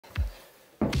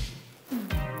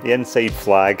the inside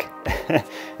flag.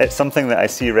 It's something that I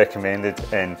see recommended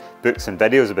in books and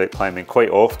videos about climbing quite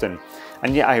often,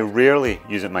 and yet I rarely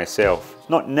use it myself.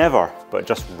 Not never, but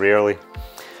just rarely.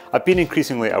 I've been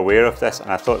increasingly aware of this,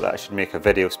 and I thought that I should make a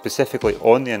video specifically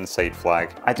on the inside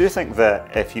flag. I do think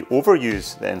that if you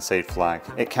overuse the inside flag,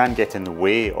 it can get in the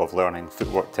way of learning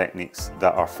footwork techniques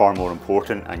that are far more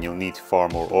important and you'll need far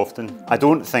more often. I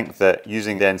don't think that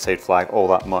using the inside flag all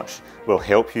that much will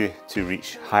help you to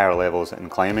reach higher levels in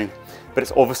climbing, but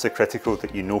it's obviously critical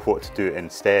that you know what to do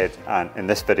instead, and in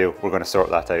this video we're going to sort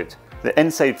that out. The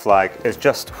inside flag is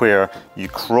just where you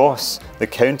cross the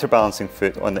counterbalancing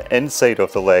foot on the inside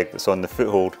of the leg that's on the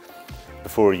foothold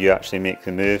before you actually make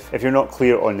the move. If you're not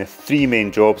clear on the three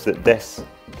main jobs that this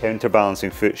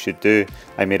counterbalancing foot should do,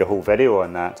 I made a whole video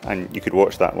on that and you could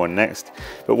watch that one next.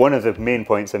 But one of the main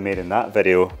points I made in that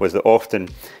video was that often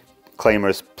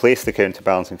climbers place the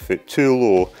counterbalancing foot too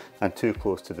low and too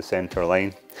close to the center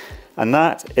line. And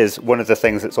that is one of the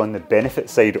things that's on the benefit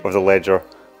side of the ledger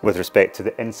with respect to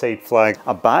the inside flag.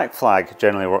 A back flag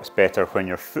generally works better when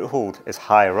your foothold is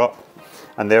higher up,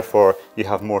 and therefore you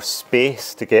have more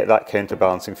space to get that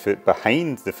counterbalancing foot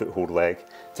behind the foothold leg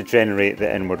to generate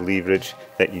the inward leverage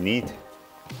that you need.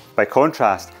 By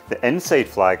contrast, the inside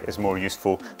flag is more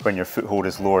useful when your foothold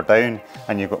is lower down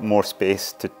and you've got more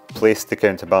space to place the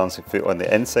counterbalancing foot on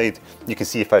the inside. You can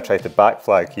see if I try to back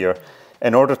flag here,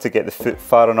 in order to get the foot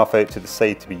far enough out to the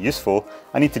side to be useful,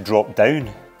 I need to drop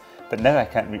down. But now I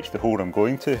can't reach the hold I'm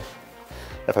going to.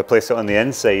 If I place it on the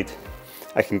inside,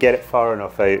 I can get it far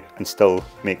enough out and still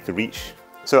make the reach.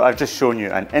 So I've just shown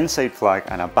you an inside flag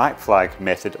and a back flag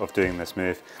method of doing this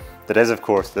move. There is of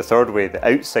course the third way, the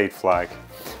outside flag,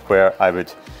 where I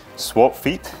would swap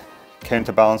feet,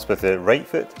 counterbalance with the right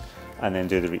foot, and then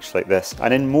do the reach like this.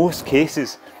 And in most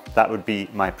cases, that would be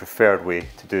my preferred way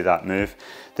to do that move.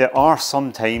 There are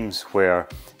some times where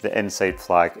the inside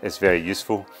flag is very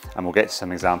useful, and we'll get to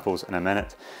some examples in a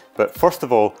minute. But first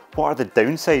of all, what are the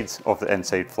downsides of the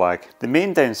inside flag? The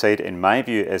main downside in my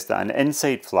view is that an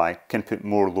inside flag can put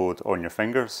more load on your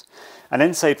fingers. An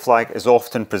inside flag is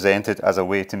often presented as a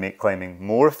way to make climbing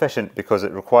more efficient because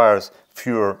it requires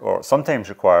fewer, or sometimes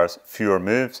requires fewer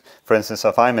moves. For instance,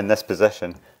 if I'm in this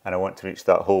position and I want to reach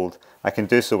that hold, I can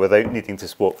do so without needing to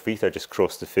swap feet. I just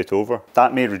cross the foot over.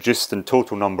 That may reduce the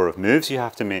total number of moves you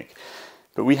have to make,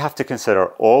 but we have to consider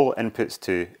all inputs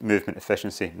to movement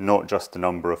efficiency, not just the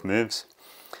number of moves.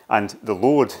 And the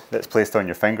load that's placed on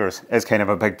your fingers is kind of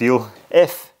a big deal.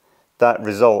 If that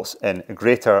results in a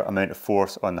greater amount of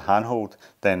force on the handhold,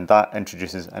 then that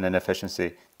introduces an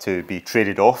inefficiency to be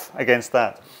traded off against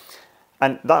that.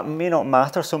 And that may not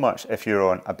matter so much if you're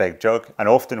on a big jug, and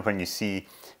often when you see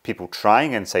people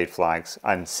trying inside flags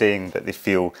and saying that they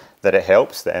feel that it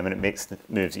helps them and it makes the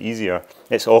moves easier,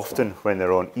 it's often when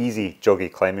they're on easy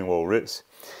juggy climbing wall routes.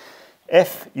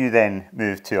 If you then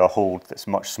move to a hold that's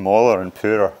much smaller and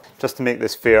poorer, just to make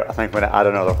this fair, I think I'm going to add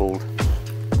another hold.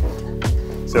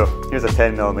 So here's a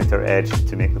 10mm edge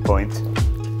to make the point.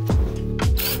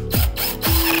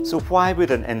 So why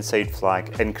would an inside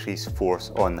flag increase force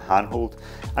on the handhold?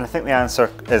 And I think the answer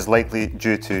is likely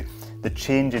due to the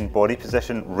change in body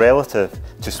position relative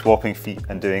to swapping feet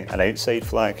and doing an outside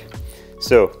flag.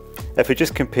 So if we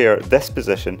just compare this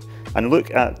position and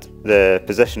look at the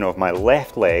position of my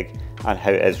left leg and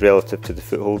how it is relative to the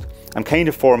foothold, I'm kind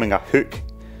of forming a hook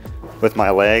with my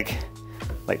leg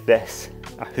like this,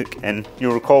 a hook in.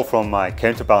 You'll recall from my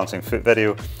counterbalancing foot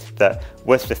video that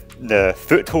with the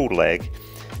foothold leg,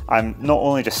 I'm not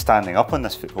only just standing up on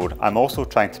this foothold, I'm also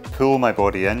trying to pull my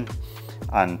body in,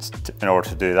 and in order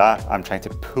to do that, I'm trying to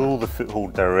pull the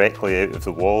foothold directly out of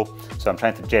the wall. So I'm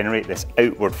trying to generate this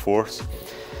outward force.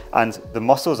 And the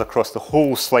muscles across the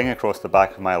whole sling across the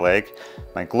back of my leg,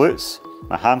 my glutes,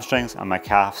 my hamstrings and my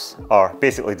calves are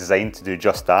basically designed to do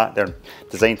just that. They're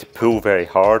designed to pull very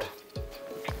hard.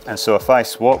 And so if I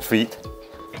swap feet,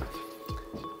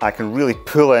 I can really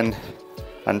pull in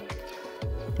and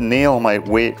nail my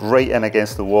weight right in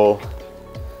against the wall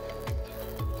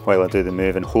while I do the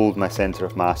move and hold my centre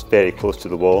of mass very close to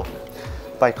the wall.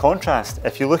 By contrast,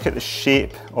 if you look at the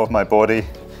shape of my body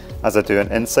as I do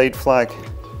an inside flag,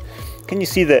 can you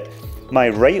see that my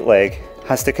right leg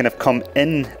has to kind of come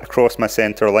in across my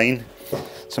centre line?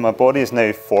 So my body is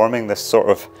now forming this sort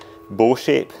of bow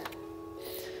shape.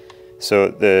 So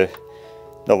the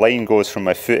line goes from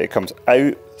my foot, it comes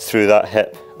out through that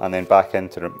hip and then back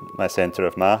into my centre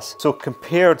of mass. So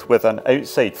compared with an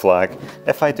outside flag,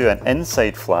 if I do an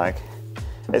inside flag,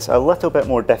 it's a little bit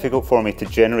more difficult for me to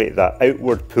generate that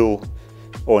outward pull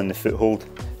on the foothold.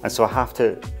 And so I have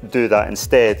to do that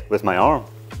instead with my arm.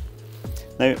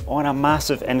 Now, on a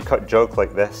massive in-cut jug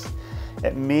like this,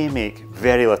 it may make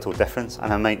very little difference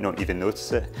and I might not even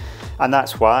notice it. And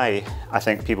that's why I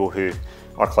think people who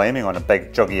are climbing on a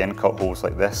big juggy in-cut holes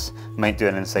like this might do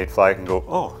an inside flag and go,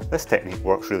 oh, this technique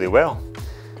works really well.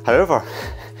 However,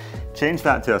 change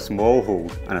that to a small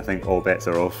hold and I think all bets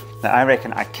are off. Now I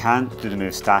reckon I can't do the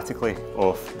move statically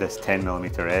off this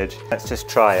 10mm edge. Let's just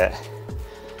try it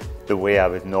the way I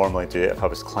would normally do it if I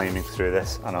was climbing through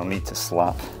this, and I'll need to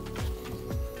slap.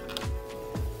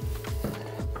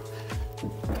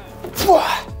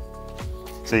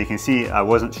 So you can see I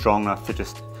wasn't strong enough to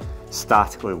just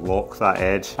statically lock that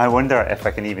edge. I wonder if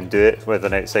I can even do it with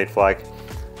an outside flag.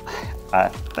 I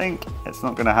think it's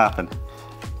not gonna happen.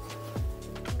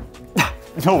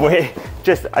 No way,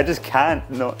 I just can't,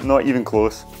 not even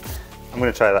close. I'm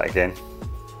gonna try that again.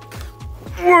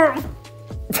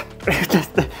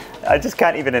 I just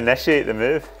can't even initiate the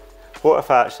move. What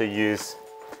if I actually use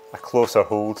a closer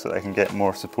hold so that I can get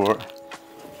more support?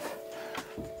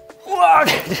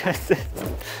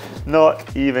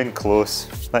 Not even close.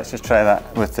 Let's just try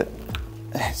that with the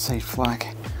outside flag.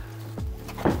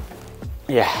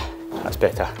 Yeah, that's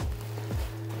better.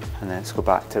 And then let's go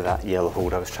back to that yellow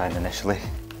hold I was trying initially.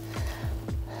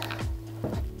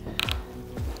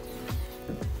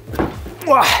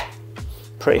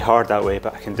 Pretty hard that way,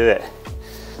 but I can do it.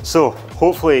 So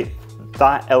hopefully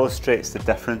that illustrates the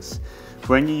difference.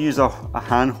 When you use a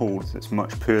handhold that's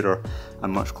much poorer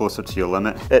and much closer to your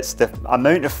limit, it's the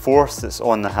amount of force that's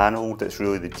on the handhold that's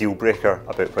really the deal breaker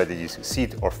about whether you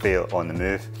succeed or fail on the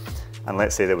move. And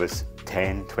let's say there was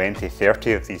 10, 20,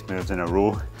 30 of these moves in a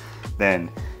row,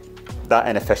 then that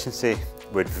inefficiency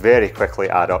would very quickly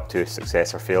add up to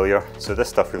success or failure. So this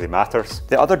stuff really matters.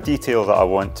 The other detail that I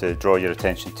want to draw your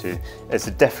attention to is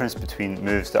the difference between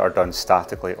moves that are done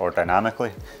statically or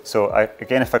dynamically. So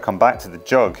again, if I come back to the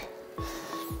jug,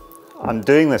 I'm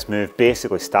doing this move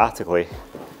basically statically,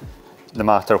 no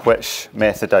matter which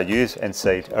method I use,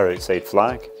 inside or outside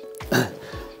flag.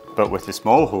 But with the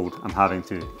small hold, I'm having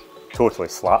to totally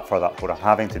slap for that hold. I'm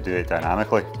having to do it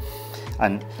dynamically.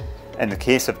 And in the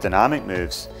case of dynamic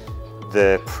moves,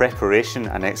 the preparation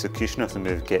and execution of the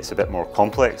move gets a bit more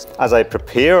complex. As I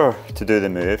prepare to do the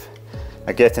move,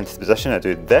 I get into the position, I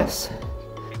do this,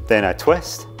 then I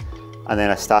twist, and then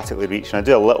I statically reach. And I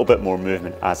do a little bit more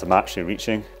movement as I'm actually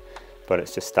reaching, but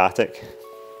it's just static.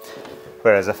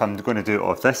 Whereas if I'm going to do it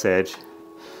off this edge,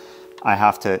 I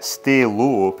have to stay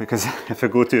low, because if I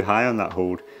go too high on that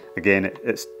hold, again,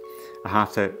 I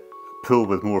have to pull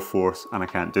with more force, and I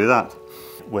can't do that.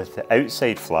 With the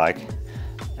outside flag,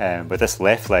 with this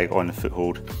left leg on the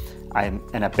foothold, I'm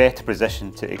in a better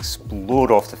position to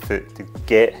explode off the foot to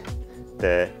get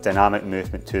the dynamic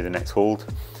movement to the next hold.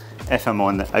 If I'm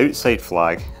on the outside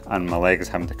flag and my leg is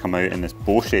having to come out in this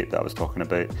bow shape that I was talking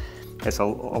about, it's a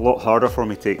lot harder for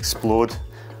me to explode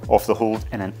off the hold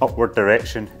in an upward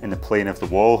direction in the plane of the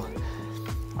wall.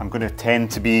 I'm going to tend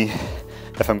to be,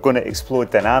 if I'm going to explode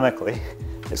dynamically,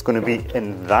 it's going to be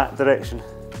in that direction.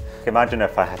 Imagine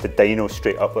if I had to dyno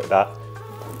straight up like that.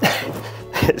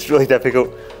 It's really difficult.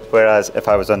 Whereas if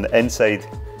I was on the inside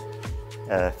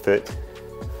foot,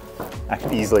 I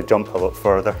could easily jump a lot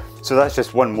further. So that's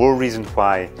just one more reason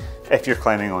why, if you're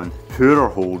climbing on poorer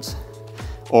holds,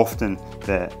 often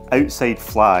the outside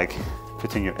flag,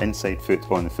 putting your inside foot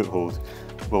on the foothold,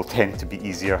 will tend to be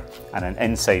easier, and an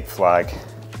inside flag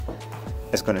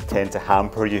is going to tend to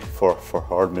hamper you for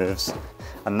hard moves.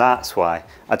 And that's why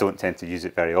I don't tend to use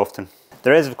it very often.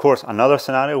 There is, of course, another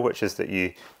scenario, which is that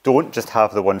you don't just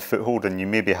have the one foothold and you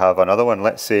maybe have another one.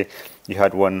 Let's say you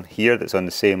had one here that's on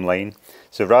the same line.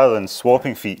 So rather than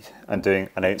swapping feet and doing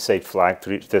an outside flag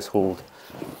to reach this hold,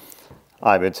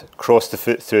 I would cross the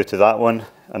foot through to that one,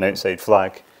 an outside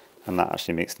flag, and that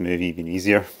actually makes the move even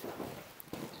easier.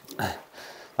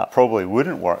 That probably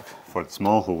wouldn't work for the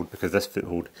small hold because this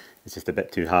foothold is just a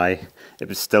bit too high. It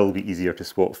would still be easier to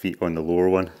swap feet on the lower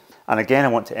one. And again, I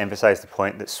want to emphasize the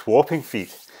point that swapping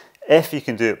feet, if you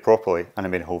can do it properly, and I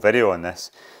made a whole video on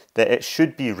this, that it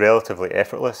should be relatively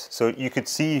effortless. So you could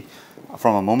see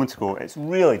from a moment ago, it's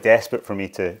really desperate for me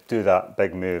to do that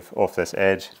big move off this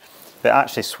edge. But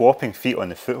actually swapping feet on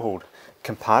the foothold,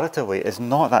 comparatively, is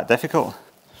not that difficult.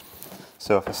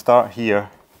 So if I start here,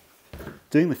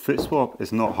 doing the foot swap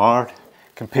is not hard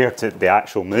compared to the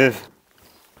actual move.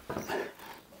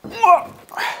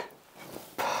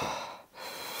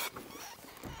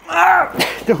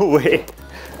 No way!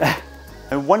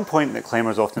 And one point that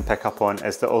climbers often pick up on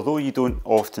is that although you don't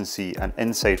often see an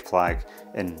inside flag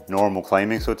in normal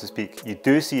climbing, so to speak, you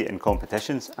do see it in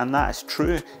competitions, and that is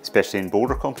true, especially in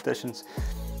boulder competitions.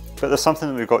 But there's something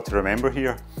that we've got to remember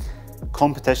here.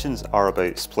 Competitions are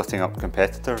about splitting up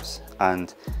competitors,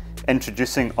 and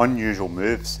Introducing unusual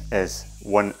moves is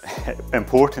one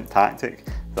important tactic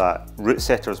that route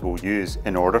setters will use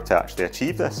in order to actually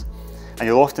achieve this. And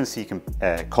you'll often see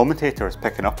commentators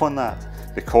picking up on that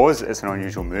because it's an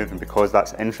unusual move and because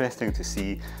that's interesting to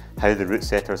see how the route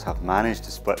setters have managed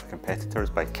to split the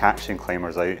competitors by catching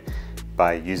climbers out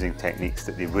by using techniques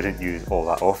that they wouldn't use all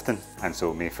that often and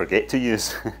so may forget to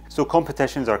use. So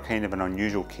competitions are kind of an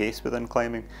unusual case within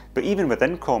climbing, but even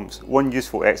within comps, one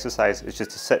useful exercise is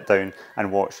just to sit down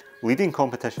and watch leading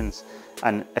competitions,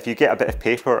 and if you get a bit of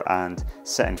paper and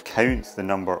sit and count the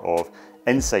number of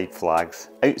inside flags,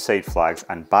 outside flags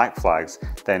and back flags,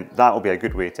 then that will be a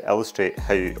good way to illustrate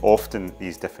how often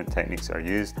these different techniques are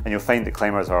used. And you'll find that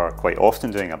climbers are quite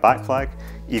often doing a back flag,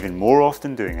 even more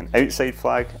often doing an outside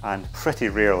flag, and pretty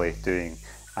rarely doing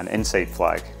an inside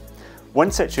flag. One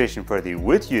situation where they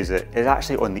would use it is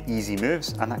actually on the easy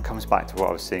moves, and that comes back to what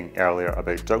I was saying earlier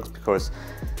about jugs, because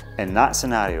in that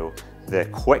scenario the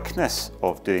quickness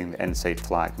of doing the inside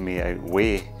flag may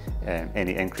outweigh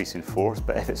any increase in force,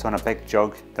 but if it's on a big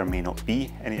jug there may not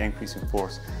be any increase in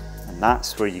force, and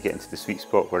that's where you get into the sweet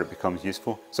spot where it becomes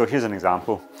useful. So here's an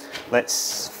example.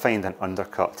 Let's find an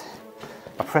undercut,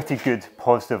 a pretty good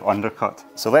positive undercut.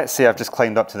 So let's say I've just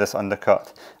climbed up to this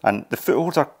undercut and the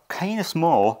footholds are kind of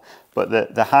small, but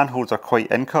the handholds are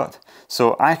quite in-cut.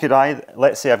 So I could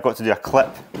let's say I've got to do a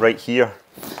clip right here.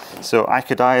 So I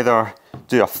could either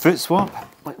do a foot swap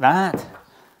like that,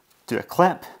 do a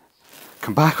clip,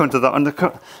 come back onto the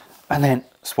undercut, and then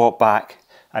swap back,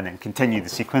 and then continue the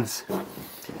sequence.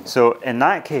 So in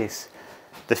that case,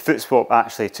 the foot swap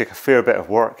actually took a fair bit of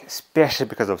work, especially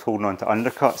because I was holding on to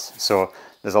undercuts. So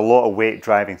there's a lot of weight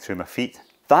driving through my feet.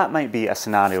 That might be a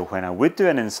scenario when I would do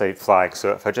an inside flag.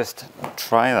 So if I just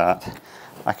try that,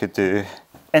 I could do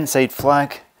inside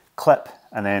flag, clip,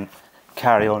 and then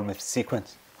carry on with the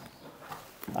sequence.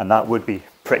 And that would be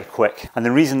pretty quick. And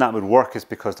the reason that would work is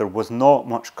because there was not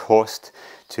much cost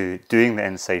to doing the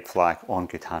inside flag on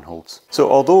good handholds. So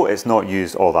although it's not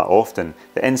used all that often,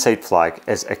 the inside flag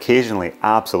is occasionally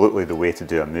absolutely the way to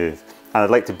do a move. And I'd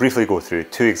like to briefly go through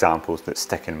two examples that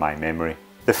stick in my memory.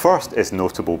 The first is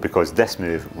notable because this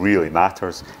move really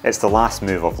matters. It's the last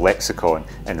move of Lexicon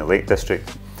in the Lake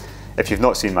District. If you've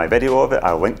not seen my video of it,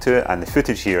 I'll link to it, and the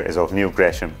footage here is of Neil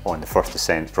Gresham on the first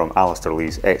ascent from Alistair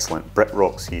Lee's excellent Brit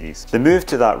Rock series. The move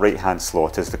to that right hand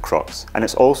slot is the crux, and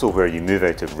it's also where you move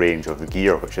out of range of the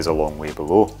gear, which is a long way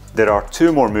below. There are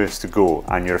two more moves to go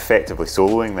and you're effectively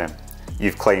soloing them.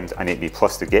 You've climbed an 8B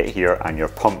plus to get here and you're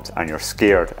pumped and you're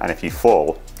scared, and if you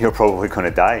fall, you're probably going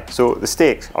to die. So the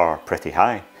stakes are pretty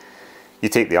high. You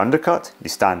take the undercut, you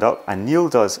stand up, and Neil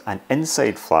does an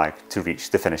inside flag to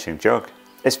reach the finishing jug.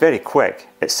 It's very quick,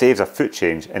 it saves a foot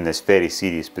change in this very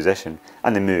serious position,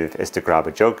 and the move is to grab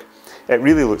a jug. It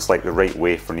really looks like the right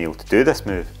way for Neil to do this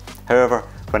move. However,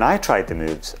 when I tried the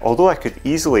moves, although I could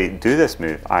easily do this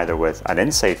move either with an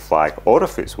inside flag or a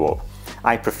foot swap,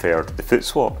 I preferred the foot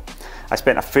swap. I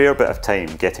spent a fair bit of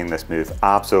time getting this move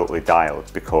absolutely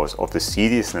dialed because of the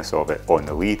seriousness of it on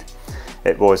the lead.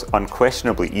 It was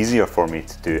unquestionably easier for me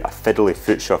to do a fiddly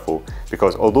foot shuffle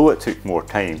because although it took more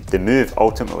time, the move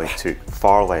ultimately took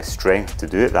far less strength to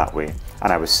do it that way,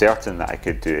 and I was certain that I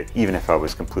could do it even if I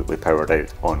was completely powered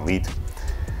out on lead.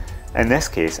 In this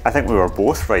case, I think we were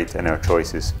both right in our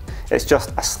choices. It's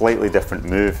just a slightly different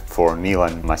move for Neil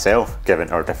and myself, given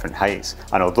our different heights,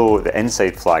 and although the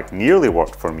inside flag nearly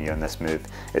worked for me on this move,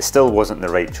 it still wasn't the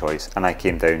right choice, and I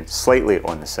came down slightly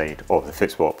on the side of the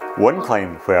foot swap. One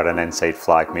climb where an inside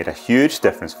flag made a huge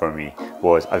difference for me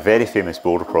was a very famous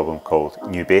boulder problem called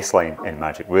New Baseline in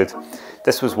Magic Wood.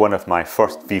 This was one of my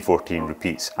first V14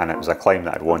 repeats, and it was a climb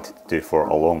that I'd wanted to do for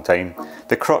a long time.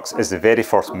 The crux is the very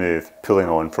first move, pulling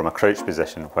on from a crouch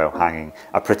position while hanging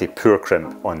a pretty poor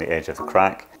crimp on the edge of the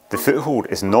crack. The foothold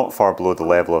is not far below the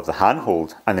level of the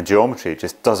handhold, and the geometry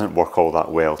just doesn't work all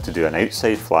that well to do an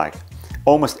outside flag.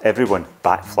 Almost everyone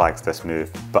back flags this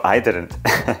move, but I didn't.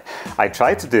 I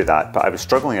tried to do that, but I was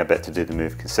struggling a bit to do the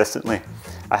move consistently.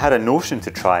 I had a notion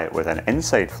to try it with an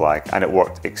inside flag, and it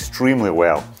worked extremely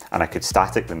well, and I could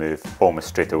static the move almost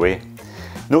straight away.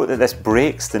 Note that this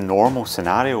breaks the normal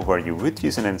scenario where you would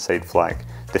use an inside flag.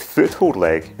 The foothold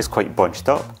leg is quite bunched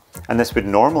up, and this would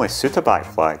normally suit a back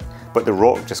flag, but the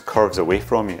rock just curves away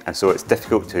from you, and so it's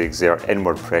difficult to exert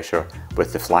inward pressure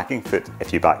with the flagging foot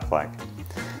if you back flag.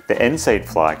 The inside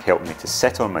flag helped me to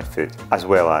sit on my foot as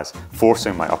well as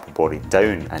forcing my upper body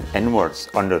down and inwards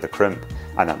under the crimp,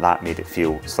 and that made it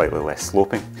feel slightly less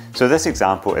sloping. So this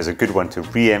example is a good one to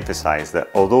re-emphasise that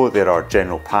although there are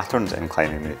general patterns in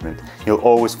climbing movement, you'll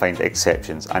always find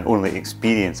exceptions, and only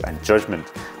experience and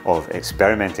judgment of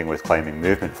experimenting with climbing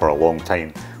movement for a long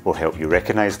time will help you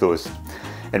recognise those.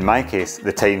 In my case,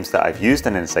 the times that I've used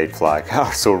an inside flag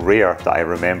are so rare that I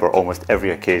remember almost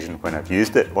every occasion when I've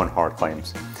used it on hard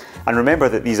climbs. And remember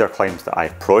that these are climbs that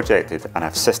I've projected and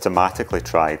I've systematically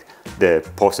tried the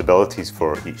possibilities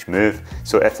for each move.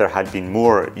 So if there had been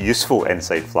more useful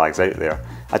inside flags out there,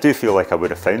 I do feel like I would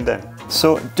have found them.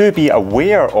 So do be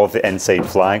aware of the inside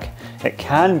flag. It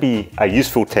can be a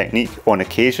useful technique on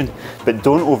occasion, but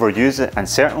don't overuse it, and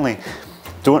certainly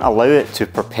don't allow it to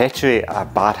perpetuate a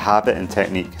bad habit and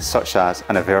technique such as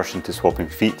an aversion to swapping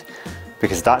feet,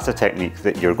 because that's a technique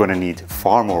that you're going to need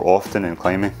far more often in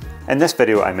climbing. In this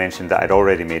video I mentioned that I'd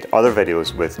already made other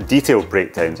videos with detailed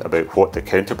breakdowns about what the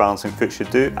counterbalancing foot should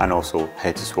do and also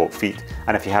how to swap feet,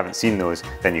 and if you haven't seen those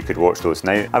then you could watch those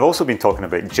now. I've also been talking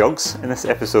about jugs in this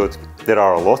episode. There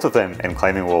are a lot of them in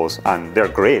climbing walls and they're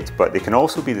great, but they can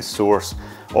also be the source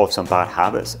of some bad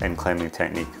habits in climbing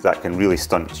technique that can really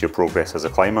stunt your progress as a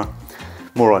climber.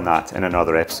 More on that in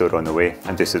another episode on the way,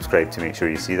 and do subscribe to make sure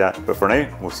you see that. But for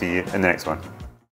now, we'll see you in the next one.